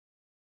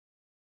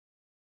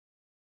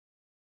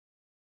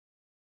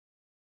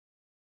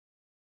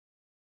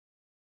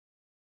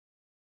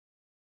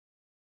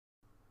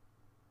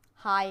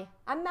Hi,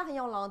 I'm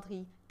Marion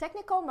Landry,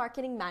 Technical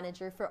Marketing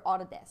Manager for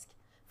Autodesk.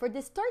 For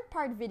this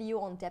third-part video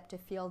on depth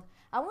of field,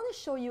 I want to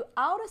show you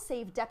how to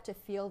save depth of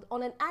field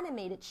on an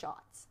animated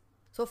shot.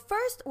 So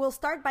first, we'll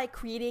start by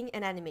creating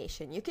an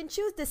animation. You can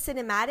choose the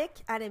cinematic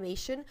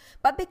animation,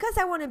 but because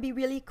I want to be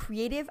really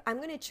creative, I'm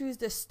going to choose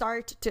the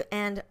start to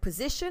end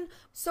position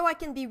so I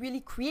can be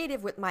really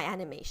creative with my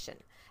animation.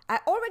 I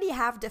already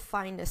have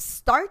defined a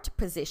start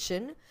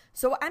position,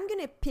 so I'm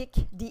going to pick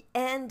the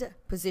end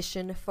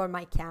position for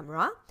my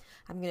camera.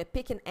 I'm going to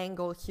pick an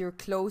angle here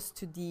close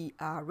to the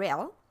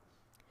rail.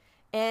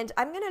 And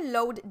I'm going to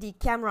load the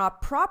camera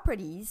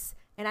properties,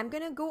 and I'm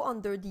going to go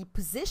under the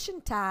position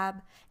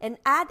tab and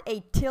add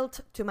a tilt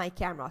to my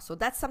camera. So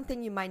that's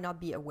something you might not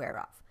be aware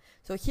of.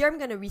 So here I'm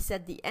going to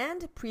reset the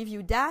end,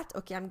 preview that.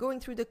 Okay, I'm going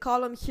through the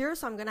column here,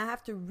 so I'm going to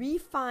have to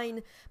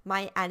refine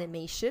my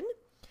animation.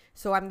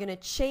 So I'm going to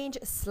change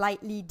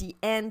slightly the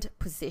end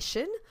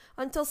position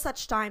until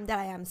such time that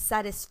I am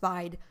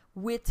satisfied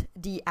with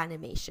the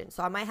animation.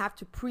 So I might have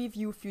to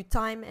preview a few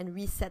times and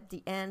reset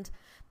the end.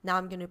 Now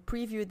I'm going to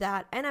preview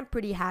that, and I'm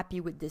pretty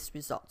happy with this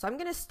result. So I'm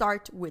going to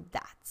start with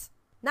that.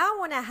 Now I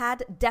want to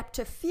add depth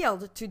of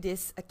field to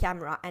this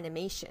camera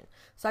animation.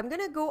 So I'm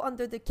going to go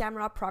under the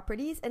camera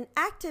properties and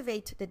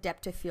activate the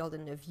depth of field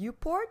in the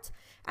viewport.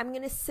 I'm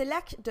going to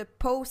select the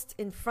post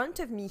in front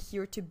of me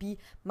here to be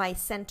my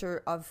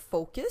center of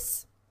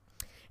focus.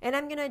 And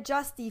I'm going to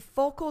adjust the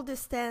focal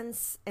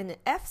distance and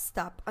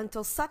f-stop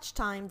until such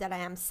time that I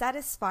am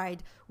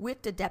satisfied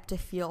with the depth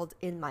of field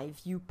in my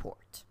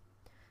viewport.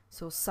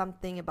 So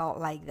something about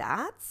like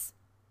that.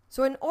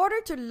 So in order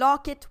to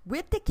lock it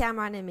with the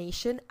camera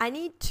animation, I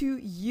need to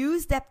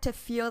use depth of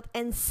field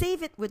and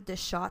save it with the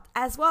shot,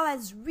 as well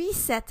as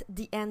reset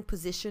the end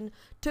position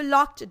to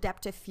lock the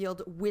depth of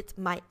field with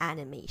my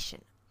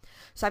animation.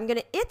 So I'm going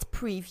to hit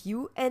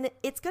preview, and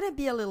it's going to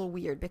be a little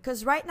weird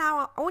because right now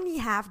I only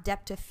have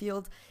depth of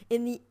field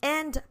in the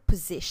end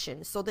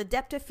position. So the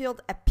depth of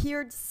field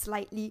appeared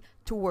slightly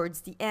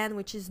towards the end,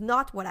 which is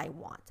not what I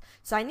want.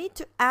 So I need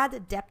to add a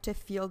depth of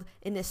field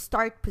in the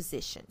start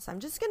position. So I'm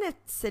just going to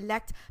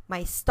select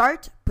my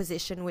start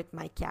position with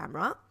my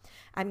camera.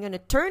 I'm going to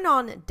turn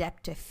on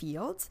depth of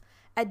field,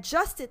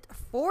 adjust it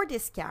for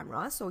this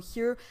camera. So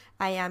here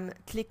I am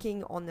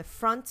clicking on the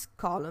front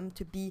column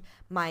to be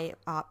my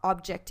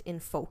object in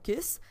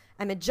focus.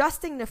 I'm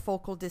adjusting the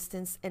focal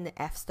distance and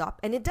the f-stop,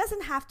 and it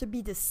doesn't have to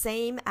be the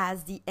same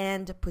as the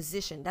end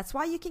position. That's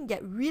why you can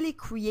get really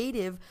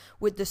creative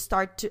with the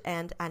start to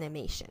end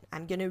animation.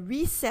 I'm going to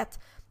reset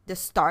the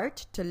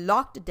start to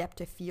lock the depth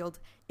of field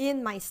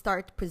in my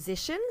start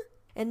position.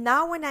 And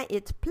now when I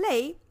hit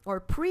play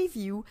or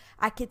preview,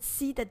 I can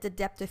see that the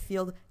depth of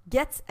field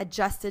gets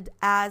adjusted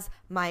as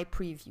my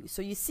preview.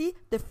 So you see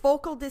the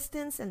focal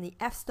distance and the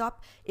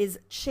f-stop is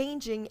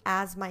changing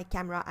as my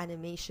camera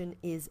animation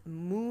is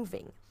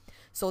moving.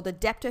 So the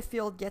depth of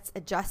field gets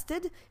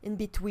adjusted in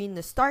between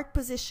the start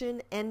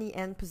position and the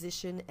end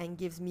position and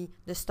gives me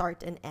the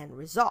start and end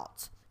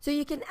result. So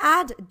you can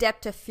add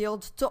depth of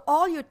field to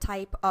all your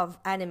type of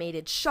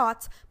animated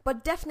shots,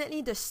 but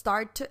definitely the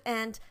start to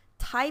end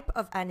type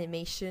of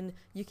animation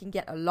you can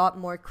get a lot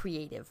more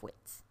creative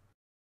with.